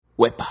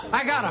Whip.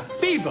 I got a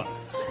fever,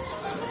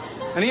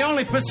 and the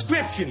only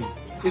prescription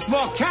is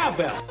more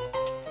cowbell.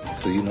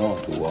 So you know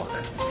how to walk,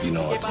 you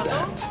know how to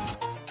dance.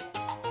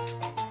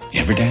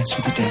 You ever dance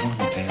with the devil in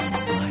the pale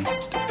moonlight?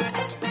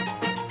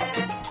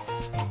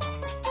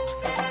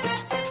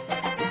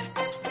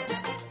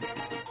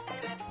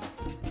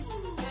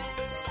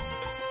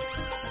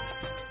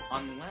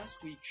 On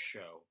last week's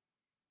show,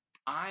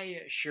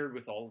 I shared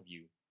with all of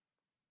you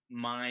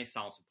my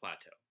salsa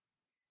plateau.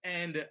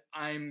 And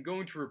I'm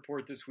going to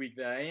report this week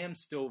that I am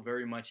still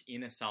very much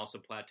in a salsa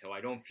plateau.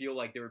 I don't feel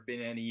like there have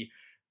been any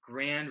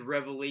grand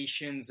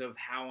revelations of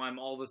how I'm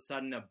all of a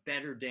sudden a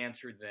better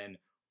dancer than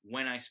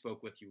when I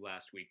spoke with you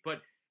last week.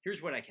 But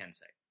here's what I can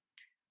say.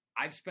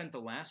 I've spent the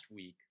last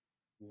week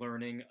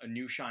learning a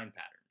new shine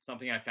pattern,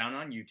 something I found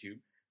on YouTube,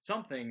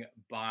 something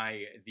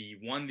by the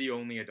one, the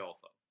only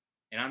Adolfo.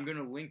 And I'm going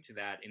to link to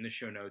that in the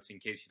show notes in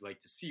case you'd like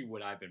to see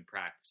what I've been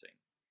practicing.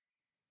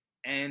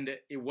 And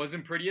it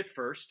wasn't pretty at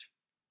first.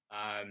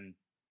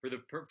 For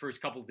the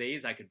first couple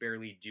days, I could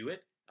barely do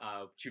it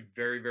to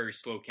very, very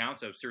slow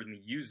counts. I was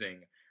certainly using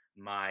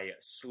my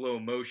slow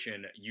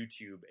motion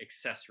YouTube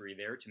accessory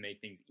there to make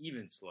things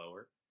even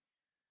slower.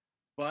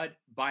 But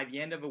by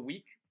the end of a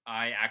week,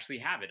 I actually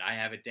have it. I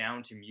have it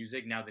down to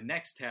music. Now the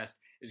next test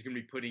is going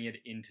to be putting it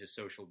into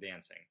social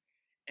dancing.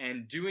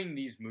 And doing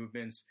these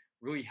movements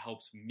really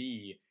helps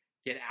me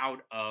get out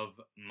of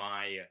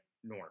my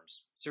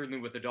norms. Certainly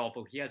with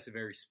Adolfo, he has a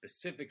very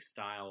specific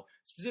style,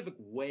 specific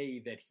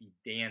way that he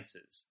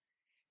dances.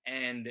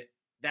 And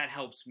that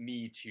helps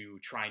me to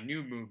try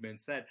new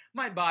movements that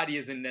my body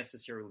isn't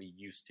necessarily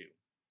used to.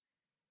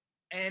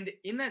 And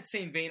in that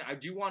same vein, I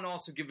do want to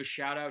also give a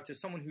shout out to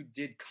someone who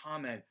did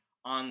comment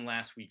on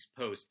last week's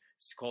post.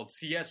 It's called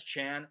CS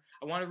Chan.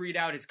 I want to read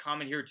out his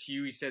comment here to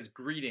you. He says,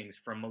 "Greetings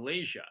from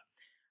Malaysia.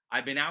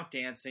 I've been out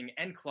dancing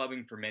and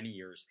clubbing for many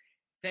years.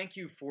 Thank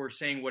you for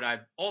saying what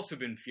I've also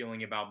been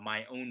feeling about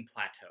my own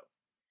plateau.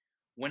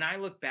 When I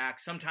look back,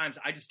 sometimes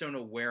I just don't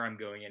know where I'm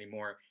going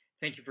anymore.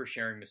 Thank you for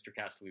sharing, Mr.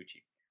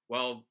 Castellucci."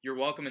 Well, you're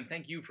welcome, and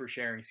thank you for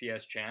sharing,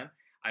 CS Chan.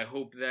 I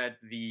hope that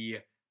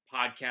the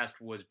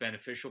podcast was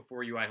beneficial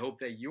for you. I hope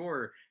that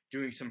you're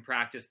doing some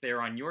practice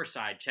there on your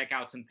side. Check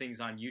out some things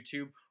on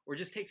YouTube, or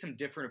just take some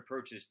different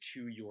approaches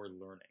to your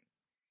learning.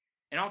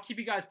 And I'll keep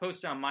you guys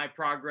posted on my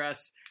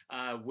progress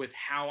with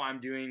how I'm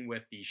doing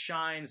with the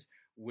shines,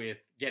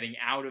 with getting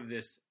out of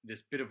this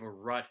bit of a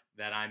rut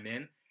that I'm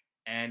in,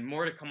 and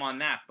more to come on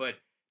that. But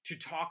to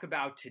talk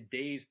about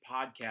today's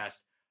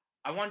podcast,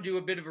 I want to do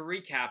a bit of a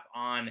recap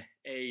on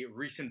a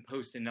recent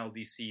post in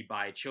LDC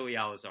by Chili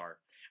Alazar.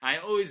 I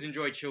always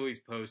enjoy Chili's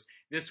posts.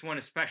 This one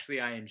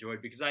especially I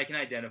enjoyed because I can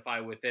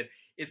identify with it.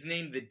 It's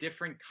named The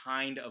Different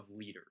Kind of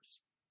Leaders.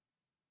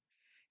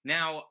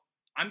 Now,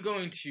 I'm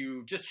going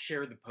to just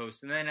share the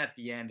post, and then at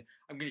the end,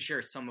 I'm going to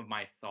share some of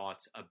my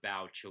thoughts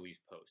about Chili's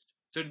post.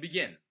 So to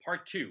begin,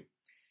 part 2.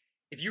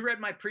 If you read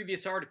my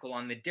previous article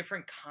on the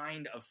different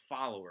kind of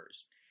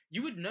followers,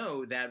 you would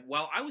know that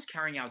while I was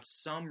carrying out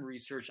some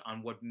research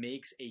on what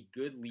makes a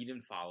good lead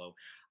and follow,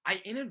 I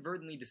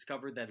inadvertently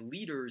discovered that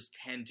leaders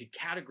tend to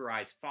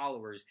categorize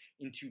followers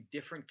into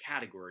different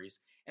categories,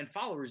 and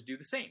followers do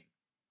the same.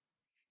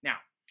 Now,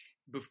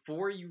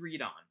 before you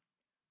read on,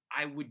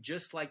 I would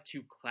just like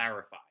to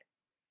clarify.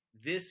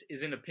 This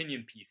is an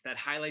opinion piece that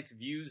highlights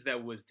views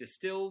that was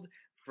distilled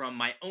from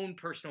my own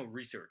personal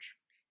research.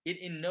 It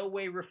in no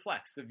way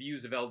reflects the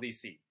views of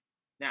LDC.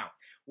 Now,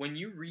 when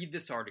you read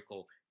this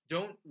article,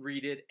 don't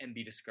read it and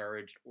be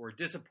discouraged or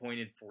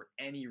disappointed for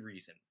any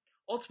reason.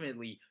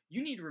 Ultimately,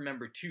 you need to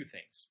remember 2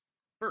 things.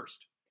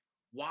 First,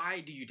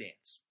 why do you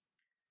dance?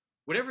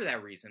 Whatever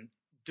that reason,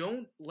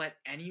 don't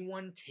let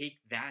anyone take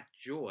that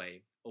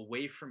joy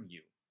away from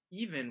you,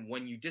 even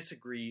when you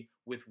disagree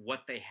with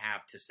what they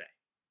have to say.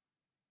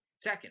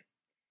 Second,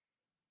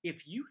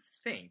 if you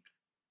think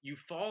you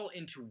fall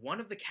into one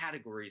of the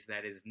categories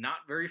that is not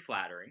very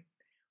flattering,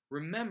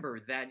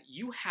 remember that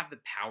you have the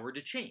power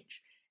to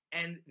change.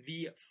 And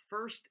the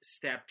first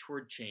step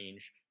toward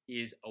change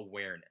is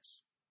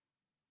awareness.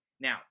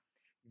 Now,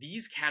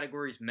 these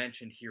categories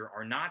mentioned here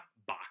are not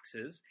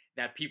boxes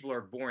that people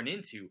are born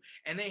into,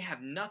 and they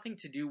have nothing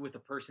to do with a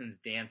person's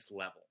dance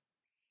level.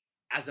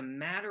 As a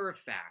matter of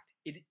fact,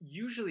 it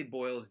usually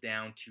boils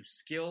down to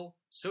skill,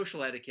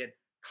 social etiquette,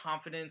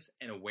 confidence,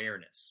 and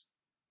awareness.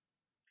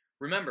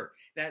 Remember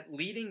that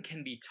leading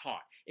can be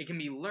taught, it can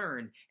be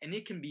learned, and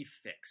it can be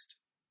fixed.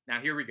 Now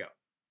here we go.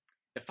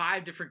 The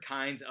 5 different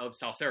kinds of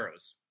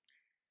salseros.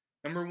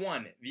 Number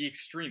 1, the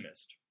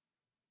extremist.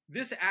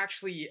 This is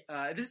actually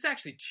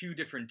 2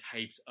 different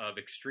types of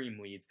extreme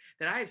leads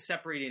that I have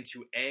separated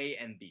into A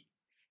and B.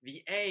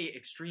 The A,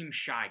 extreme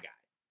shy guy.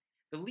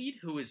 The lead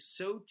who is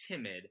so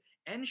timid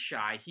and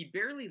shy, he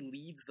barely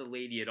leads the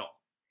lady at all.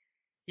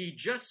 He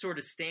just sort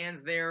of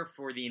stands there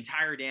for the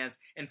entire dance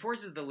and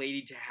forces the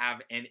lady to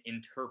have an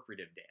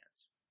interpretive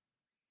dance.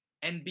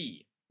 And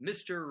B,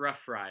 Mr.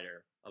 Rough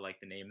Rider. I like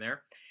the name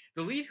there.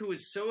 The lead who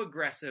is so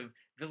aggressive,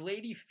 the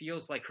lady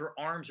feels like her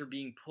arms are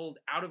being pulled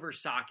out of her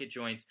socket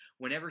joints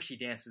whenever she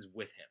dances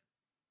with him.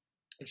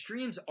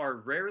 Extremes are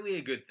rarely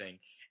a good thing,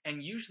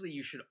 and usually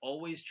you should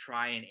always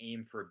try and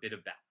aim for a bit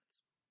of balance.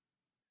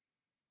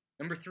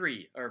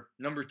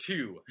 Number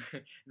two,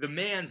 the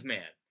man's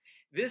man.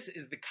 This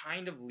is the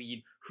kind of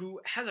lead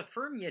who has a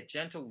firm yet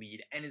gentle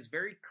lead and is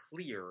very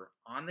clear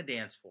on the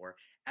dance floor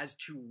as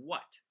to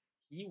what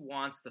he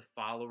wants the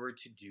follower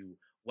to do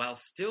while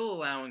still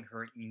allowing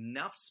her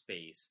enough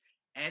space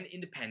and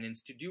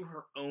independence to do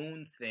her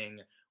own thing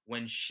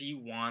when she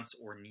wants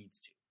or needs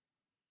to.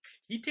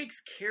 He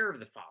takes care of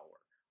the follower,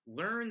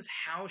 learns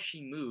how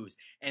she moves,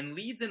 and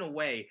leads in a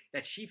way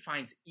that she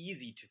finds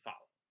easy to follow.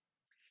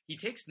 He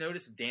takes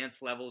notice of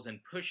dance levels and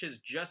pushes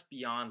just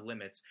beyond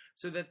limits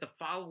so that the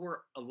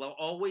follower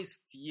always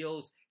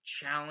feels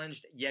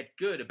challenged yet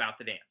good about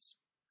the dance.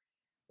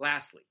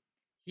 Lastly,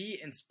 he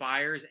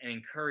inspires and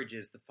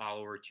encourages the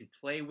follower to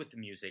play with the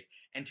music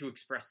and to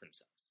express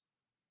themselves.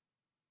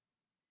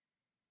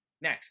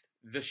 Next,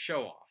 the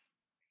show-off.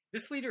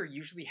 This leader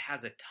usually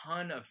has a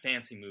ton of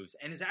fancy moves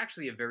and is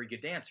actually a very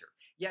good dancer,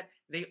 yet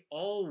they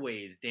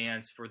always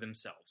dance for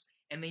themselves,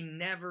 and they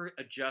never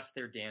adjust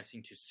their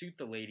dancing to suit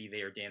the lady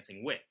they are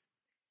dancing with.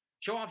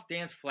 Show-offs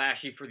dance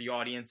flashy for the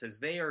audience as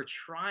they are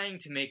trying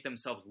to make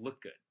themselves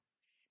look good.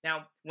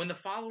 Now, when the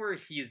follower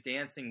he is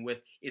dancing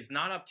with is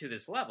not up to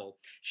this level,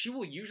 she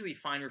will usually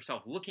find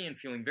herself looking and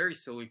feeling very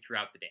silly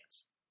throughout the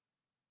dance.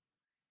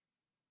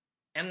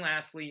 And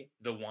lastly,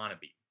 the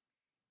wannabe.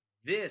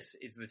 This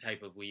is the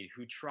type of lead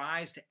who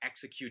tries to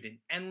execute an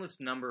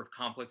endless number of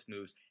complex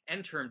moves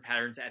and turn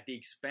patterns at the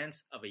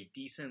expense of a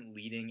decent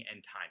leading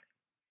and timing.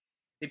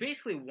 They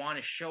basically want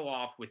to show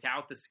off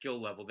without the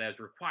skill level that is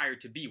required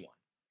to be one.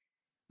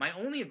 My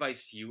only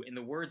advice to you, in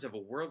the words of a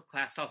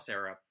world-class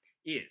salsera,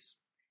 is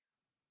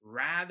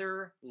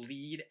rather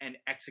lead and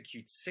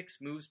execute 6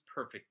 moves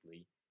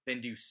perfectly than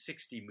do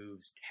 60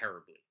 moves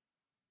terribly.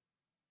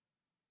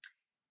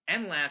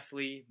 And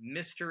lastly,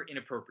 Mr.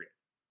 Inappropriate.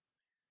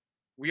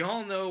 We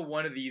all know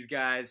one of these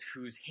guys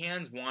whose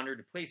hands wander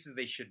to places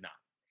they should not.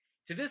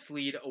 To this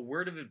lead, a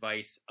word of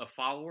advice: a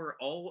follower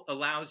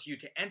allows you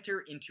to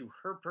enter into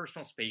her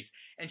personal space,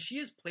 and she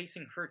is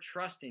placing her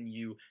trust in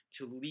you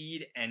to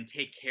lead and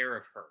take care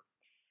of her.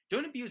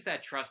 Don't abuse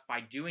that trust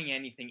by doing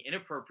anything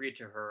inappropriate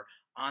to her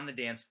on the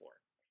dance floor.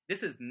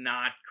 This is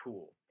not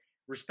cool.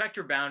 Respect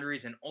her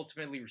boundaries and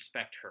ultimately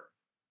respect her.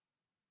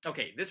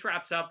 Okay, this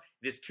wraps up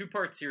this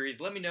 2-part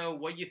series. Let me know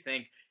what you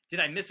think. Did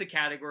I miss a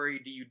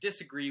category? Do you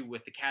disagree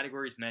with the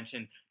categories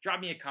mentioned? Drop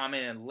me a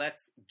comment and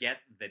let's get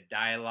the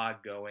dialogue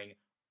going.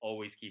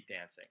 Always keep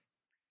dancing.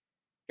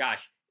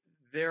 Gosh,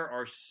 there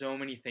are so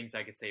many things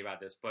I could say about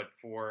this, but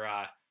for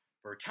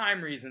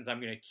time reasons, I'm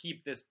going to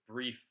keep this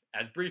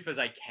as brief as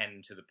I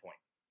can, to the point.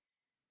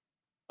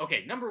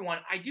 Okay, number 1,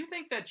 I do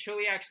think that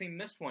Chili actually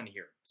missed one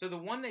here. So the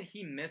one that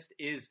he missed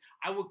is,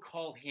 I would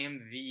call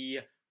him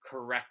the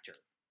corrector.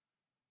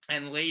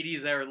 And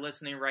ladies that are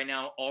listening right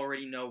now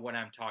already know what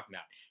I'm talking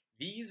about.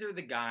 These are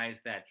the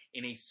guys that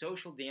in a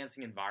social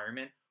dancing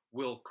environment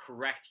will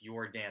correct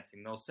your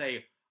dancing. They'll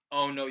say,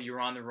 oh no, you're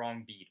on the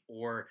wrong beat,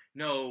 or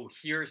no,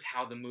 here's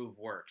how the move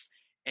works.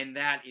 And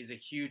that is a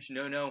huge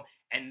no-no,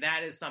 and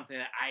that is something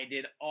that I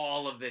did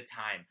all of the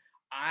time.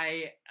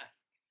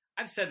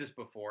 I've said this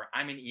before,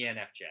 I'm an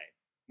ENFJ.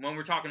 When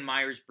we're talking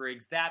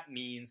Myers-Briggs, that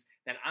means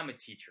that I'm a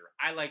teacher.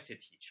 I like to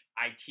teach.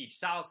 I teach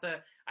salsa,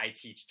 I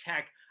teach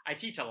tech, I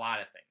teach a lot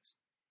of things.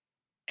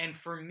 And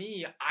for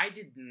me, I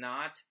did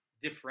not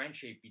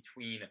differentiate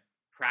between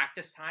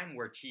practice time,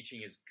 where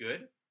teaching is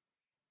good,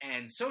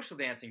 and social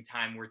dancing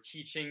time, where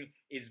teaching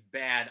is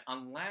bad,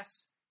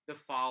 unless the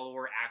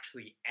follower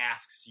actually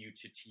asks you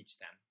to teach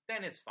them.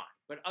 Then it's fine.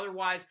 But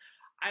otherwise,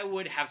 I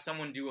would have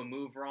someone do a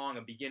move wrong,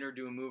 a beginner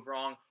do a move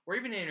wrong, or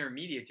even an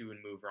intermediate do a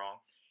move wrong,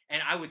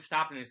 and I would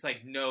stop and it's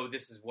like, no,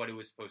 this is what it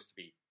was supposed to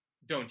be.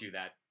 Don't do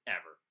that,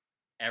 ever.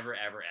 Ever,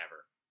 ever,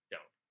 ever.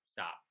 Don't.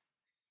 Stop.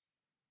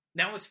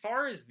 Now, as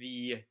far as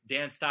the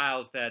dance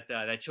styles that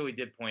Chili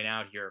did point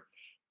out here,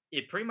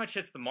 it pretty much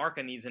hits the mark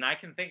on these, and I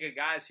can think of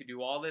guys who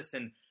do all this,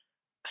 and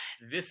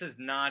this is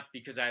not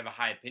because I have a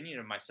high opinion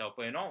of myself,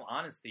 but in all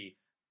honesty,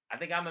 I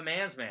think I'm a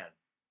man's man.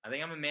 I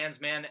think I'm a man's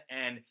man,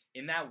 and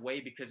in that way,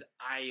 because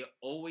I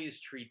always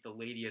treat the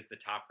lady as the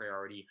top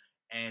priority,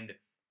 and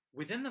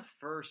within the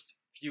first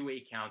few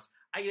 8 counts,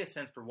 I get a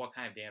sense for what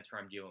kind of dancer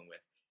I'm dealing with.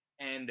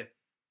 And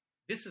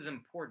this is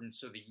important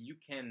so that you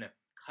can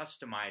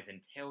customize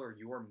and tailor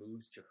your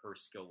moves to her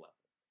skill level.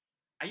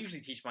 I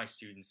usually teach my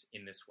students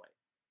in this way.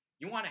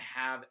 You want to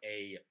have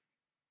a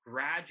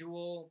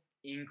gradual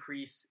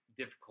increase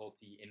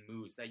difficulty in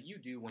moves that you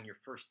do when you're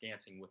first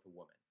dancing with a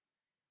woman.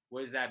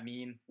 What does that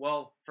mean?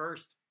 Well,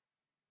 first,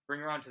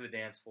 bring her onto the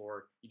dance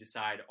floor. You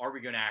decide, are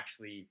we going to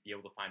actually be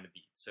able to find the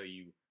beat? So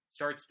you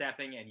start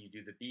stepping and you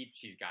do the beat.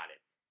 She's got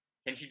it.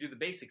 Can she do the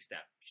basic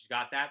step? She's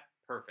got that?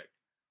 Perfect.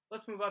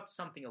 Let's move up to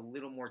something a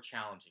little more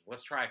challenging.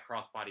 Let's try a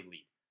crossbody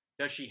lead.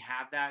 Does she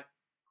have that?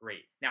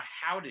 Great. Now,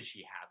 how does she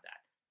have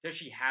that? Does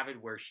she have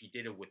it where she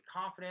did it with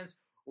confidence,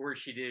 or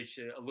she did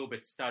it a little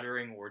bit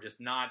stuttering, or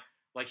just not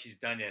like she's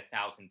done it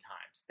 1,000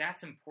 times?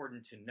 That's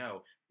important to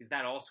know, because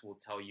that also will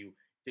tell you,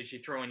 did she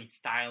throw any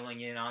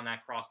styling in on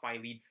that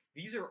crossbody lead?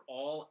 These are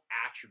all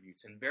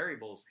attributes and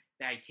variables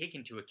that I take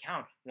into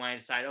account when I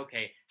decide,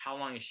 okay, how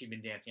long has she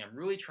been dancing? I'm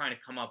really trying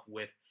to come up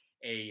with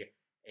an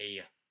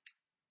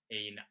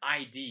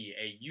ID,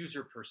 a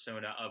user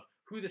persona of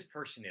who this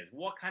person is.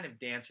 What kind of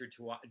dancer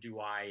do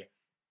I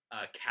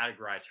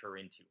categorize her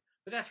into?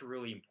 But that's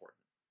really important.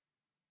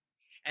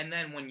 And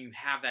then when you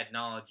have that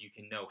knowledge, you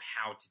can know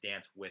how to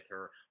dance with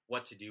her,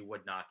 what to do,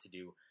 what not to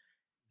do.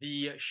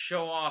 The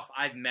show off,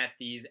 I've met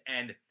these,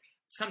 and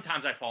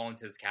sometimes I fall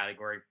into this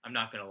category. I'm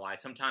not going to lie.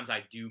 Sometimes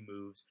I do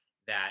moves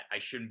that I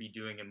shouldn't be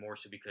doing, and more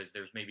so because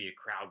there's maybe a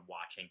crowd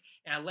watching,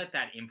 and I let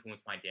that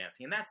influence my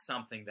dancing. And that's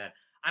something that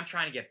I'm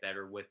trying to get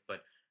better with,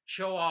 but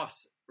show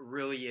offs,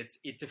 really,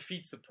 it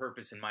defeats the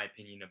purpose, in my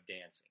opinion, of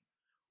dancing.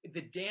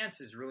 The dance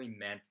is really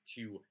meant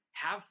to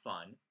have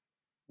fun,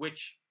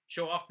 which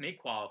show off may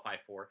qualify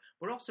for,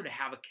 but also to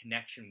have a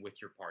connection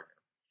with your partner.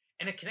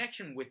 And a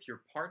connection with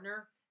your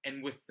partner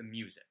and with the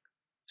music.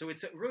 So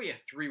it's really a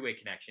three-way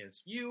connection.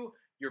 It's you,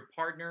 your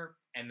partner,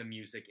 and the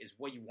music is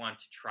what you want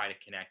to try to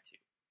connect to.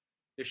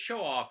 The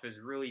show off is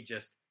really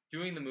just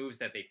doing the moves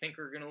that they think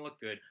are going to look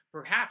good,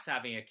 perhaps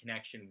having a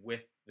connection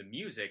with the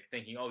music,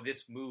 thinking, oh,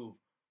 this move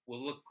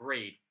will look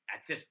great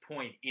at this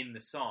point in the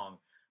song.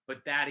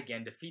 But that,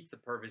 again, defeats the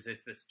purpose.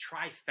 It's this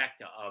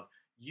trifecta of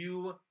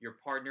you, your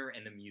partner,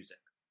 and the music.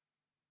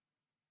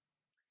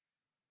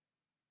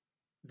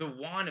 The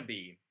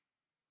wannabe.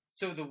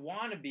 So the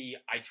wannabe,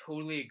 I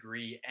totally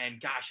agree. And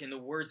gosh, in the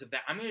words of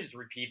that, I'm going to just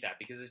repeat that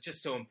because it's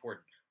just so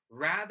important.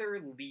 Rather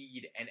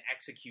lead and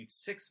execute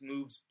 6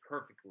 moves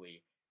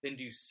perfectly than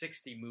do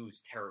 60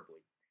 moves terribly.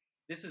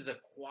 This is a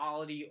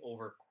quality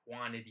over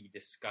quantity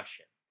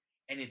discussion.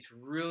 And it's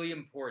really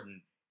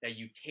important that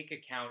you take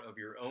account of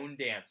your own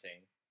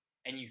dancing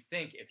and you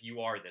think if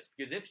you are this.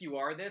 Because if you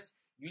are this,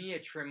 you need to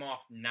trim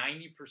off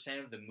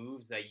 90% of the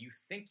moves that you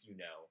think you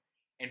know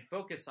and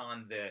focus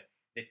on the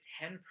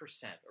 10%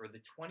 or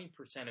the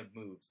 20% of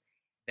moves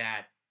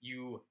that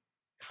you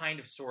kind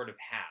of sort of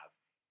have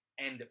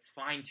and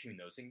fine-tune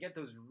those and get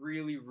those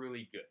really,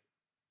 really good,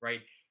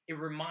 right? It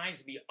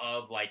reminds me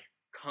of like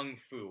Kung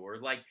Fu or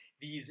like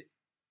these,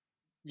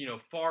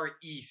 Far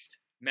East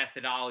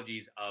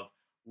methodologies of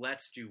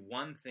let's do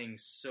one thing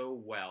so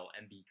well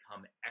and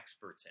become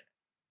experts in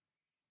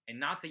it. And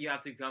not that you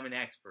have to become an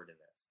expert in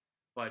this,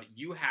 but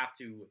you have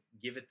to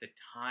give it the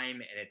time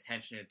and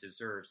attention it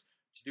deserves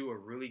to do a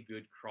really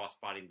good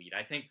crossbody lead.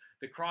 I think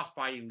the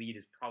crossbody lead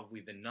is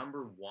probably the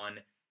number one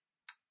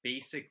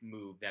basic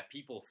move that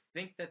people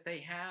think that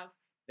they have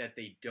that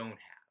they don't have.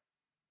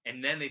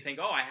 And then they think,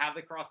 oh, I have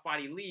the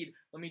crossbody lead.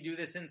 Let me do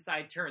this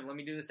inside turn. Let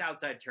me do this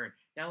outside turn.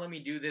 Now let me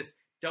do this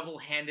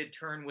double-handed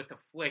turn with a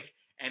flick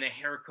and a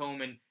hair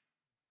comb and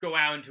go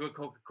out into a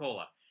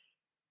Coca-Cola.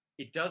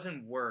 It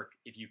doesn't work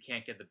if you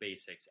can't get the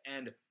basics.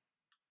 And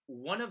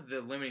one of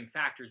the limiting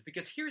factors,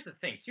 because here's the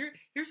thing.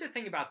 Here's the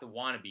thing about the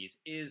wannabes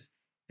is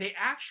they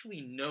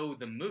actually know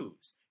the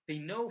moves. They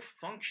know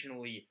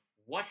functionally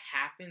what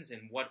happens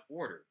in what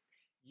order.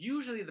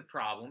 Usually the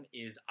problem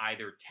is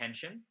either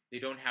tension, they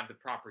don't have the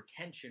proper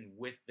tension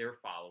with their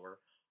follower,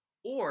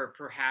 or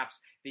perhaps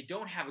they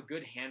don't have a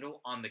good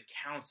handle on the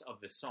counts of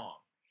the song.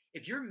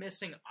 If you're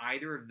missing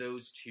either of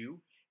those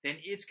two, then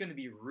it's going to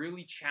be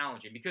really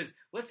challenging because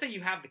let's say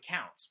you have the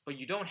counts, but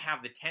you don't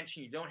have the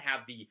tension, you don't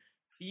have the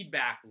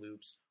feedback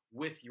loops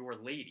with your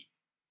lady.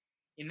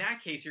 In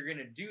that case, you're going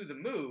to do the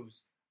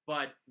moves,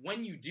 but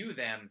when you do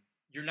them,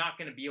 you're not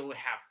going to be able to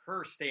have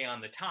her stay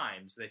on the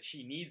times that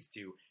she needs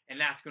to, and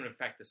that's going to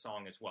affect the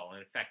song as well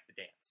and affect the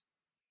dance.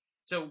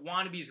 So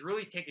wannabes,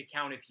 really take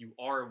account if you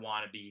are a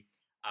wannabe.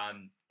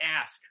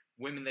 Ask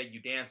women that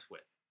you dance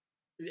with.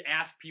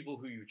 Ask people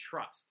who you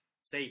trust.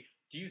 Say,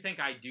 do you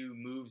think I do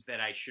moves that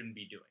I shouldn't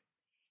be doing?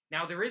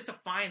 Now, there is a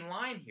fine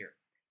line here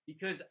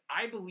because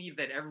I believe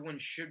that everyone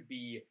should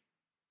be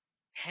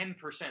 10%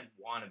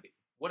 wannabe.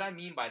 What I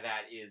mean by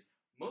that is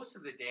most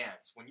of the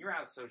dance, when you're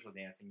out social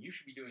dancing, you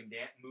should be doing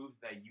moves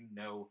that you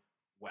know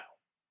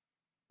well.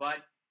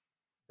 But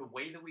the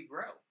way that we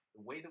grow,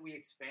 the way that we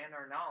expand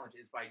our knowledge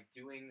is by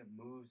doing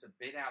moves a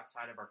bit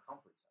outside of our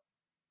comfort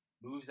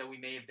zone. Moves that we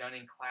may have done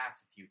in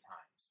class a few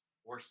times,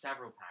 or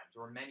several times,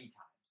 or many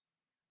times.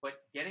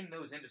 But getting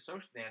those into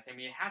social dancing,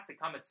 it has to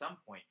come at some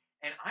point.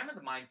 And I'm of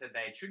the mindset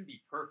that it shouldn't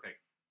be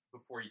perfect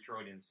before you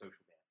throw it into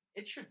social dancing.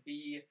 It should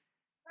be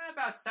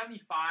about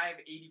 75,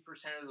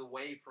 80% of the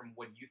way from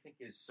what you think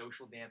is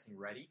social dancing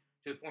ready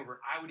to the point where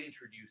I would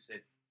introduce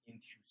it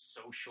into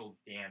social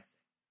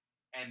dancing.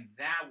 And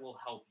that will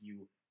help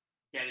you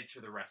get it to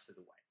the rest of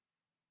the way.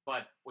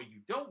 But what you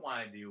don't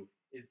want to do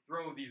is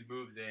throw these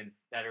moves in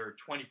that are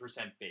 20%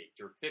 baked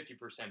or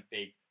 50%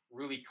 baked,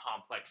 really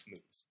complex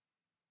moves.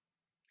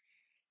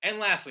 And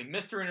lastly,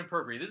 Mr.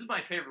 Inappropriate. This is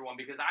my favorite one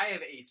because I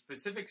have a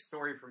specific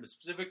story from a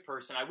specific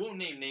person. I won't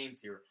name names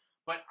here,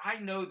 but I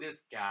know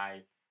this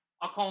guy.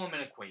 I'll call him an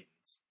acquaintance.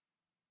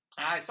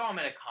 I saw him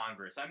at a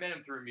congress. I met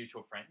him through a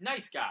mutual friend.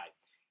 Nice guy.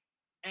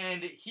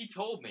 And he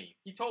told me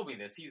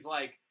this. He's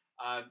like,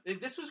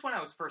 this was when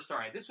I was first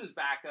starting. This was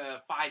back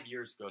 5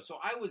 years ago. So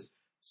I was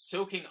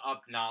soaking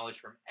up knowledge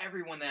from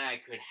everyone that I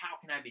could. How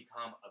can I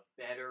become a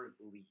better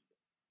lead?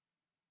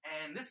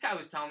 And this guy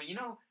was telling me,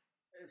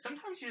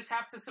 sometimes you just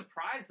have to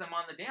surprise them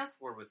on the dance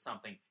floor with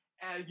something.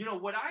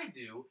 What I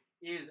do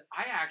is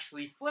I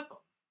actually flip them.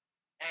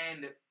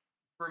 And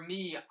for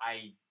me,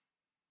 I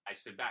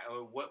stood back.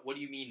 Oh, what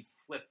do you mean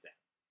flip them?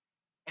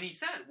 And he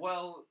said,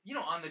 well,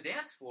 on the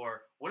dance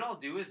floor, what I'll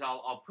do is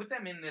I'll put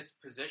them in this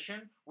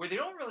position where they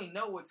don't really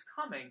know what's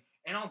coming,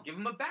 and I'll give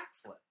them a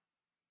backflip.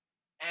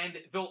 And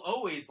they'll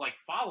always,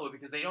 follow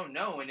because they don't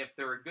know, and if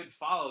they're a good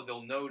follow,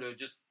 they'll know to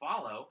just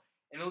follow,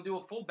 and they'll do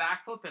a full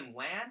backflip and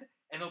land,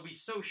 and they'll be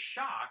so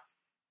shocked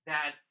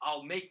that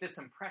I'll make this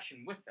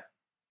impression with them.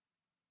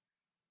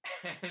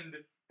 And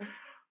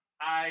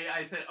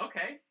I said,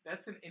 okay,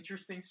 that's an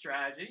interesting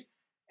strategy.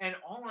 And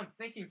all I'm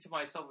thinking to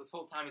myself this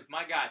whole time is,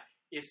 my God,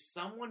 if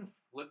someone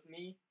flipped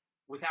me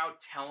without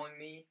telling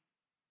me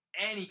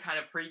any kind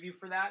of preview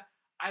for that,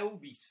 I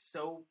would be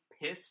so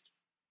pissed.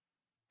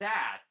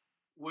 That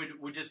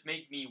would just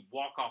make me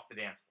walk off the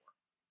dance floor.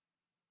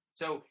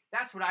 So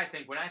that's what I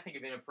think when I think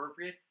of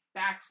inappropriate.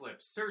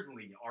 Backflips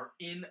certainly are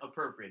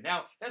inappropriate.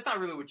 Now, that's not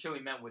really what Chili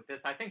meant with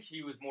this. I think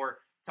she was more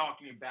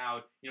talking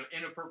about,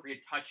 inappropriate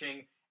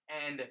touching,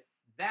 and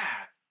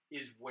that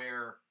is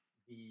where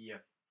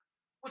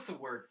what's the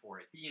word for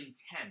it? The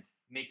intent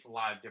makes a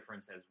lot of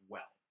difference as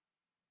well.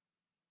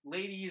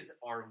 Ladies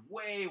are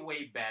way,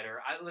 way better.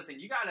 Listen,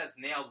 you got us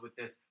nailed with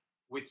this,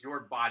 with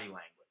your body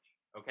language,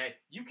 okay?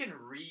 You can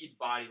read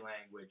body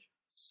language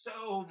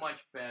so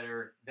much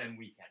better than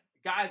we can.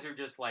 Guys are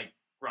just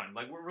run.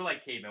 We're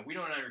like cavemen. We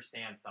don't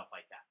understand stuff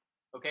like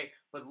that, okay?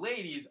 But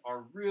ladies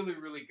are really,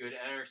 really good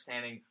at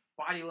understanding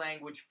body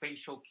language,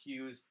 facial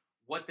cues,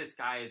 what this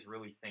guy is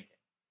really thinking,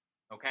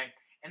 okay?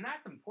 And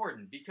that's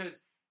important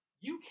because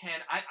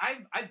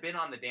I've been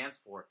on the dance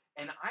floor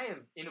and I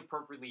have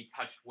inappropriately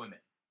touched women,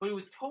 but it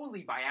was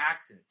totally by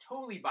accident,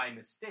 totally by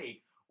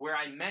mistake, where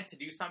I meant to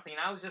do something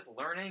and I was just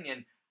learning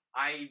and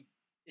I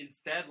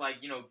instead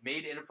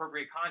made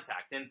inappropriate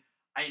contact, and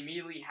I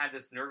immediately had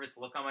this nervous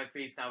look on my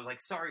face and I was like,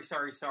 sorry,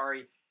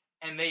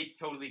 and they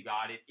totally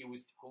got it. It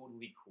was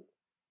totally cool.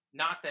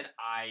 Not that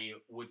I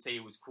would say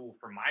it was cool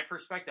from my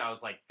perspective. I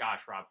was like,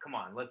 gosh, Rob, come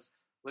on, let's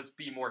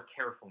be more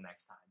careful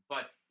next time.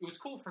 But it was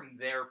cool from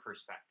their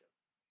perspective.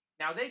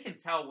 Now, they can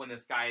tell when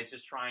this guy is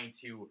just trying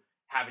to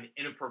have an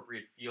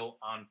inappropriate feel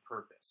on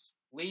purpose.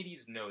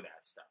 Ladies know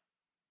that stuff,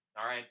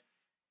 all right?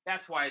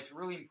 That's why it's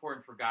really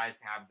important for guys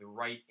to have the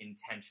right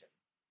intention.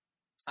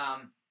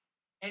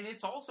 And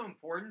it's also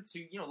important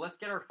to, let's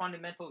get our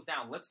fundamentals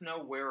down. Let's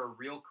know where a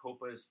real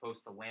copa is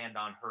supposed to land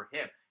on her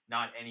hip,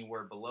 not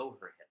anywhere below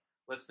her hip.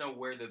 Let's know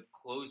where the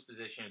closed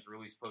position is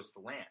really supposed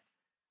to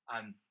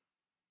land.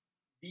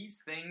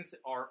 These things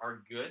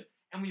are good,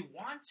 and we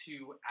want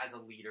to, as a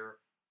leader,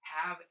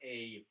 have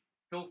a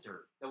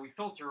filter that we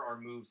filter our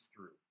moves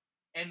through.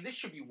 And this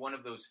should be one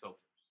of those filters.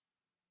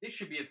 This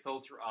should be a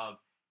filter of,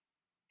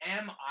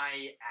 am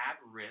I at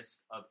risk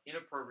of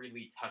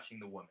inappropriately touching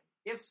the woman?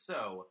 If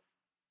so,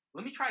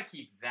 let me try to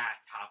keep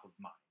that top of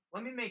mind.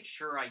 Let me make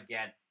sure I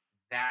get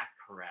that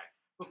correct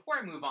before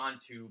I move on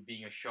to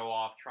being a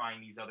show-off, trying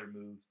these other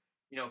moves.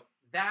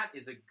 That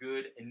is a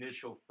good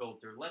initial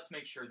filter. Let's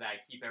make sure that I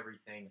keep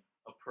everything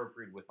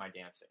appropriate with my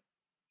dancing.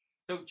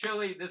 So,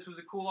 Chili, this was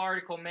a cool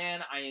article,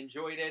 man. I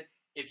enjoyed it.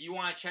 If you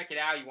want to check it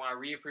out, you want to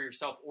read it for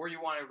yourself, or you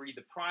want to read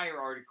the prior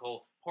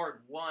article,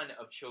 part 1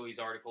 of Chili's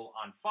article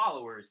on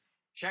followers,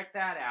 check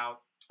that out.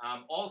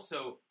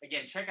 Also,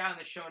 again, check out in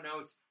the show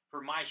notes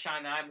for my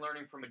shine that I'm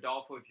learning from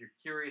Adolfo. If you're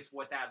curious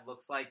what that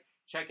looks like,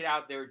 check it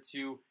out there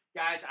too.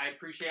 Guys, I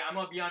appreciate it. I'm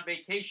going to be on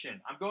vacation.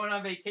 I'm going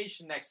on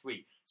vacation next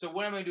week. So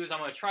what I'm going to do is I'm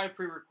going to try to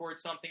pre-record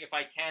something if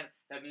I can.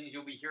 That means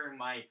you'll be hearing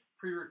my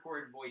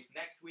pre-recorded voice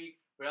next week.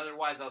 But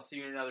otherwise, I'll see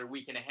you in another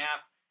week and a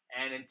half.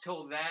 And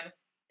until then,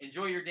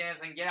 enjoy your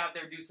dancing. Get out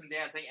there, do some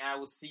dancing. And I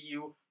will see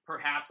you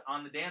perhaps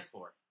on the dance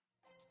floor.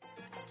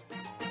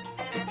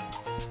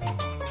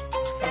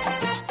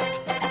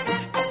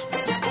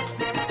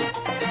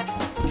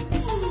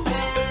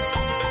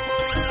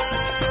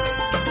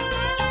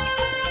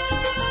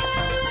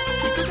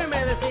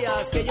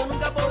 Que yo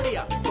nunca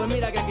podría, pues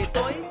mira que aquí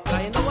estoy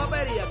trayendo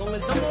guapería con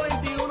el Sambo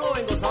 21,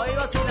 vengo suave y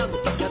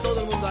vacilando y a todo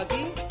el mundo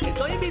aquí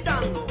estoy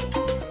invitando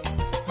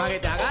para que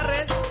te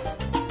agarres